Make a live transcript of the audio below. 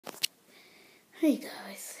Hey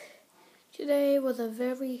guys, today was a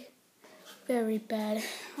very bad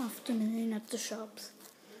afternoon at the shops.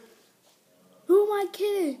 Who am I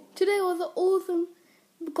kidding? Today was an awesome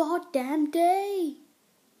goddamn day.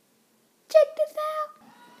 Check this out.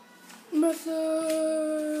 Messi.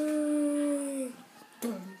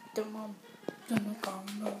 Dun, dun, dun, dun,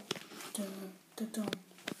 dun, dun, dun, dun,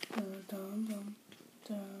 dun,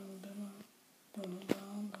 dun, dun, dun.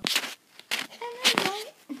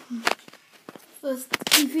 First,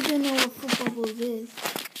 if you don't know what Foot Bubbles is,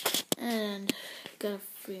 and got a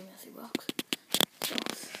free Messi box.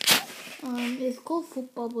 It's called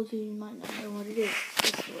Foot Bubbles. You might not know what it is.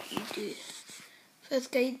 This is what you do.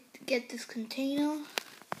 First, get this container.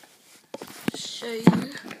 Show you.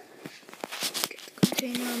 Get the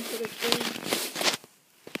container and put it in.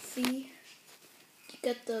 See, you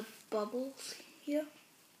get the bubbles here.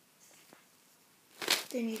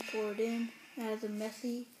 Then you pour it in. It has a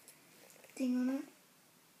Messi thing on it.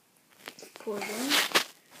 Pour it in.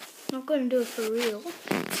 Not going to do it for real.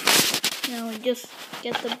 Now just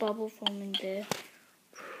get the bubble foam in there.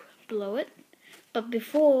 Blow it. But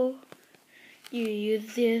before you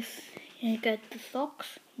use this, you get the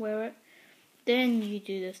socks, wear it. Then you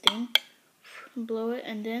do this thing. Blow it,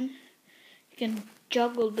 and then you can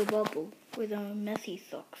juggle the bubble with our Messi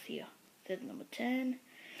socks here. There's number 10.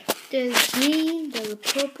 There's green, there's a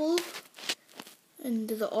purple, and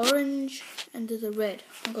there's an orange, and there's a red.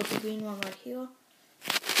 I got the green one right here.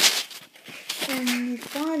 And you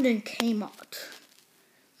find in Kmart.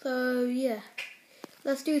 So yeah,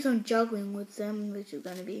 let's do some juggling with them, which is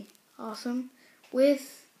going to be awesome.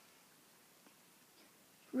 With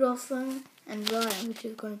Rossan and Ryan, which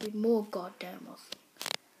is going to be more goddamn awesome.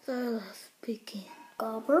 So let's begin.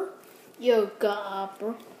 Gobber? Yo,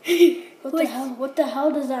 gobber. What the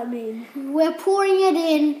hell does that mean? We're pouring it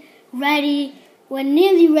in, ready. We're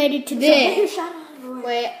nearly ready to There. do.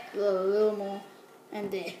 Wait, a little more.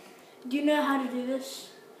 And there. Do you know how to do this?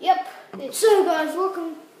 Yep. So guys,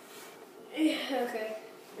 welcome. Okay.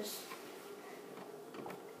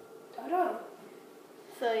 I don't know.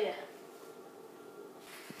 So yeah.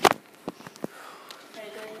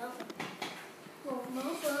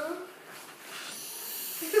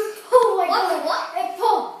 Oh my god. What? Hey,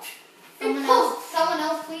 Paul. Someone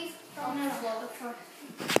else, please. Someone else.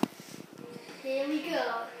 Here we go.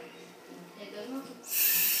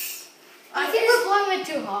 I think we're blowing it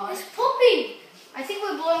too hard. It's popping. I think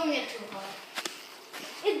we're blowing it too hard.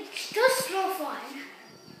 It does smell fine.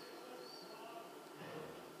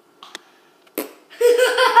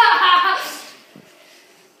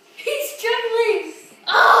 He's juggling.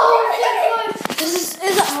 Oh! Is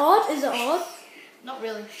it hard? Is it hard? Not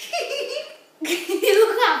really.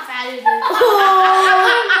 Look how fat it is.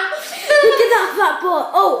 Look at that fat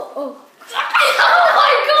butt. Oh. Oh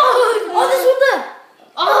my god! Oh, this one there.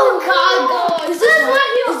 Oh god! Is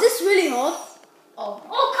this really hard? Oh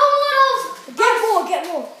come on. Get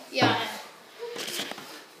more. yeah.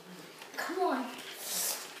 Come on.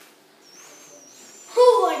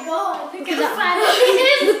 Oh my god. Look at that.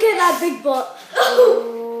 Look at that big butt.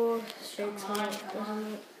 Oh, shakes hard.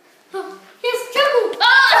 He's juggled.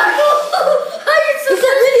 Is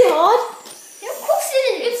it really hard? Yeah, of course it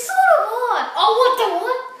is. It's sort of hard. Oh, what the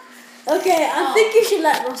what? Okay, I think you should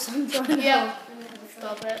let Rossan try. Yeah.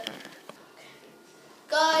 Stop it.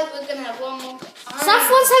 Guys, we're gonna have one more.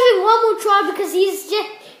 Safwan's having one more try because he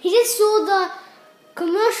just saw the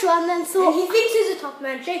commercial and then And thought he thinks he's a top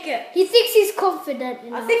man. Shake it. he thinks he's confident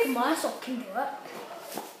enough. I think my sock can do it.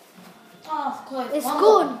 Oh, close. It's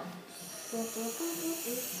gone.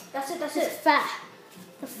 That's it. It's fat.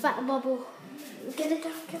 The fat bubble. Get it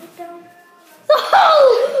down.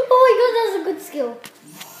 Oh my god, that's a good skill.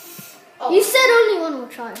 Oh. You said only one more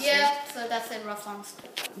try. Yeah, so that's it, Rossan's.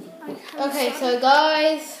 Okay, so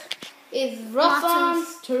guys, it's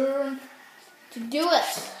Rossan's turn to do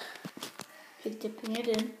it. He's dipping it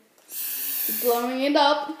in. He's blowing it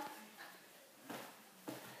up.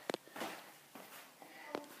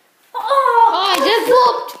 Oh, I just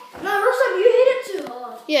whooped. No, Rossan, you hit it too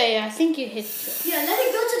hard. Yeah, I think you hit it. Yeah, let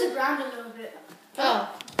it go to the ground a little bit. Oh,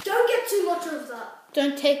 Don't get too much of that.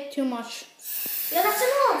 don't take too much. Yeah, that's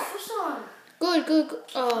enough, Rossan. Good.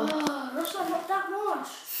 Oh, Rossan, not that much.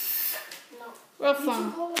 No. You Rossan.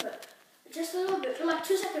 can hold it. Just a little bit, for like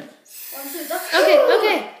 2 seconds. 1, 2, that's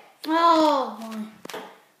Okay. Oh,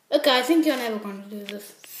 my. Okay, I think you're never going to do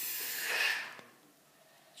this.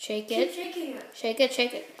 Shake Keep it. shaking it. Shake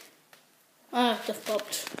it. Oh, it just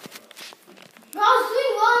popped. But I was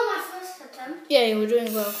doing well in my first attempt. Yeah, you were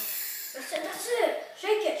doing well. That's it.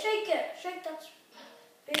 Shake it. Shake that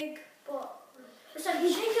big butt. Listen, you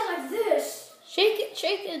shake it like this. Shake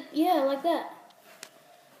it. Yeah, like that.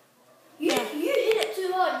 You hit it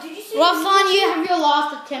too hard. Did you see? Roxanne, you have your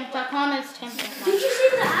last attempt. I can't attempt that Did much. you see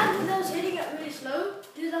the ad when I was hitting it really slow?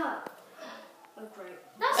 Do that. Oh great.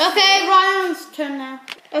 Okay, Ryan's turn now.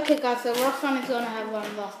 Okay, guys, so Roxanne is going to have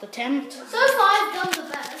one last attempt. So far, I've done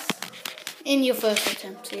the best. In your first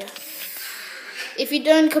attempt, yeah. If you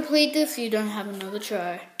don't complete this, you don't have another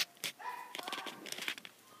try.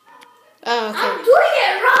 Oh, okay. I'm doing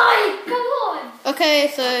it right. Come on.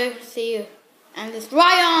 Okay, so see you. And it's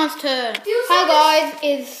Ryan's turn. Feels Hi like guys,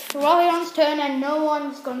 it's Ryan's turn and no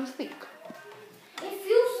one's gonna speak. It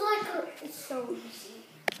feels like it's so easy.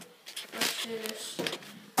 Let's do this.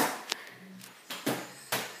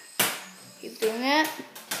 Keep doing it.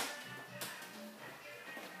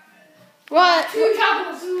 Right. 2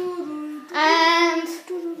 troubles. And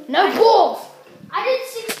no balls. I did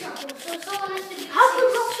 6 troubles, so someone has to do 6. How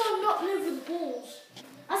could Roxanne not live with balls?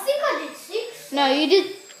 I think I did 6. No, you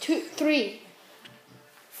did 3.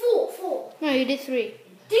 4. No, you did 3.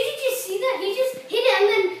 Did you just see that? He just hit it and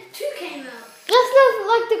then 2 came out. That's not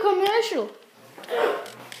like the commercial.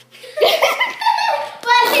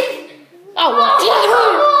 Oh, what?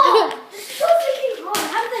 It's so freaking hard.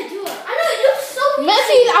 How did they do it? I know, it looks so easy.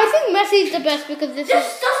 Messi, I think Messi's the best because this This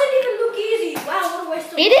is... doesn't even look easy. Wow, what a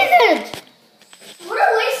waste of It isn't. What a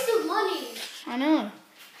waste of money. I know.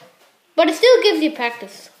 But it still gives you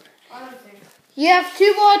practice. I don't think. You have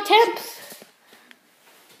 2 more attempts.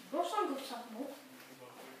 Roxanne got some more.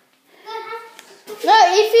 No,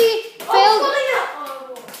 if he Oh, fails... I'm sculling it!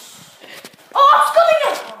 Oh, I'm sculling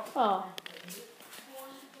it! Oh.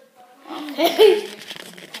 Okay.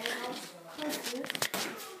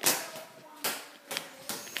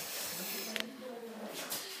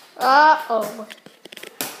 Uh-oh.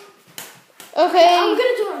 Okay. I'm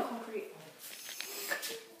gonna do it on concrete.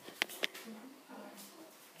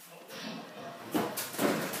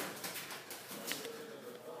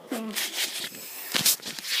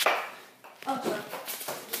 Oh,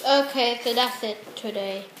 sorry. Okay, so that's it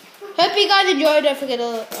today. Hope you guys enjoyed. Don't forget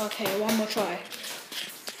to... Okay, one more try.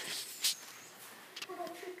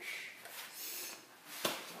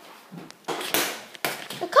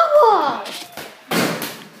 Come on!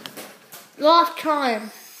 Last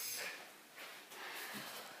time.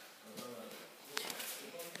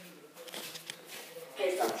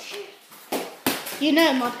 Here's some shit. You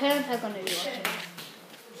know, my parents are going to be watching.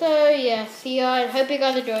 So, yeah, see you. I hope you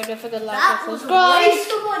guys enjoyed. Don't forget to like That and was a subscribe.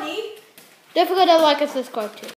 waste of money. Don't forget to like and subscribe too.